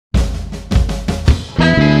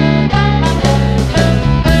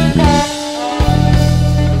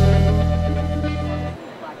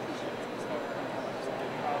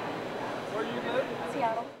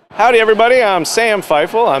Howdy everybody, I'm Sam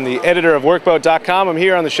Pfeifle. I'm the editor of WorkBoat.com. I'm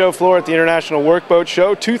here on the show floor at the International Workboat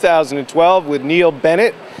Show 2012 with Neil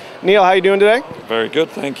Bennett. Neil, how are you doing today? Very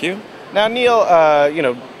good, thank you. Now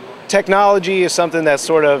Neil, technology is something that's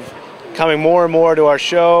sort of coming more and more to our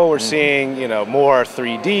show. We're seeing, more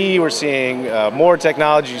 3D, we're seeing more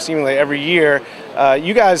technology seemingly every year.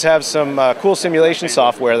 You guys have some cool simulation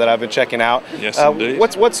software that I've been checking out. Yes, indeed.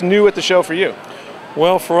 What's new at the show for you?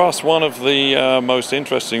 Well, for us, one of the most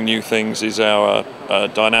interesting new things is our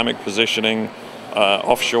dynamic positioning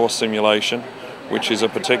offshore simulation, which is a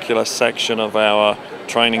particular section of our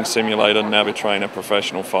training simulator, Navitrainer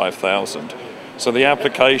Professional 5000. So the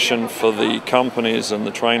application for the companies and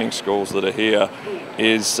the training schools that are here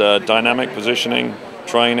is dynamic positioning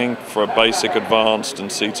training for a basic, advanced and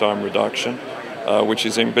sea time reduction, which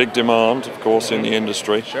is in big demand, of course, in the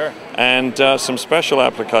industry. Sure. And some special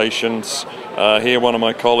applications. Here one of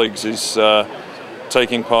my colleagues is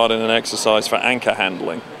taking part in an exercise for anchor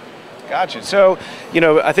handling. Gotcha. So,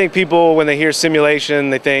 I think people, when they hear simulation,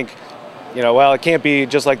 they think, well, it can't be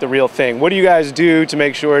just like the real thing. What do you guys do to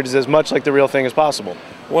make sure it is as much like the real thing as possible?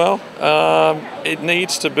 Well, it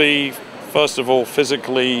needs to be, first of all,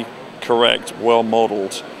 physically correct, well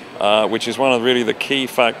modeled, which is one of really the key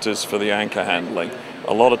factors for the anchor handling.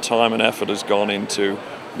 A lot of time and effort has gone into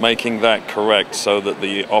making that correct so that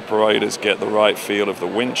the operators get the right feel of the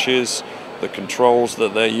winches, the controls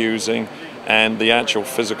that they're using, and the actual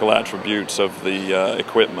physical attributes of the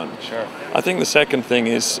equipment. Sure. I think the second thing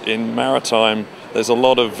is, in maritime, there's a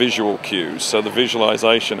lot of visual cues, so the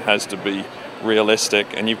visualization has to be realistic,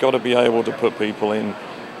 and you've got to be able to put people in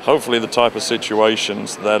hopefully the type of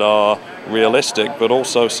situations that are realistic, but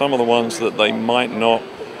also some of the ones that they might not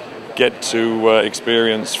get to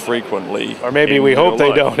experience frequently. Or maybe we hope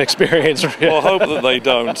they don't experience. Well, hope that they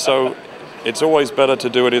don't. So it's always better to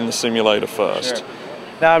do it in the simulator first. Sure.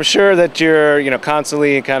 Now I'm sure that you're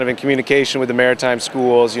constantly kind of in communication with the maritime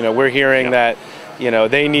schools. We're hearing that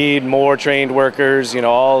they need more trained workers.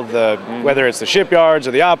 All the whether it's the shipyards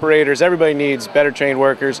or the operators, everybody needs better trained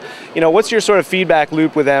workers. What's your sort of feedback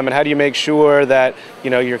loop with them, and how do you make sure that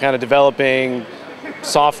you're kind of developing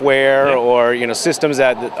software or systems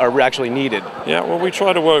that are actually needed? Yeah, well, we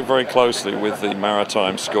try to work very closely with the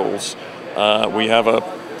maritime schools. We have a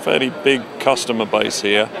fairly big customer base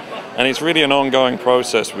here, and it's really an ongoing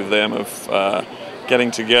process with them of getting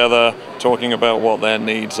together, talking about what their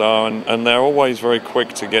needs are, and they're always very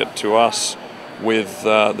quick to get to us with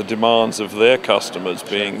the demands of their customers,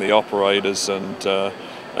 being the operators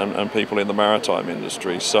and people in the maritime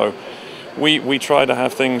industry. So we try to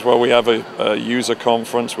have things where we have a user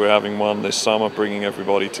conference. We're having one this summer, bringing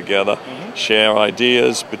everybody together, share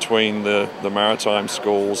ideas between the maritime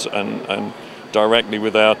schools and directly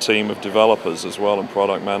with our team of developers as well and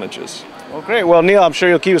product managers. Well, great. Well, Neil, I'm sure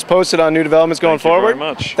you'll keep us posted on new developments going forward. Thank you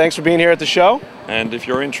very much. Thanks for being here at the show. And if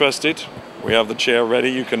you're interested, we have the chair ready.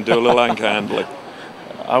 You can do a little anchor handling.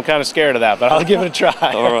 I'm kind of scared of that, but I'll give it a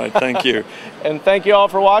try. All right, thank you. And thank you all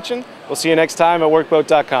for watching. We'll see you next time at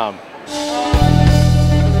WorkBoat.com.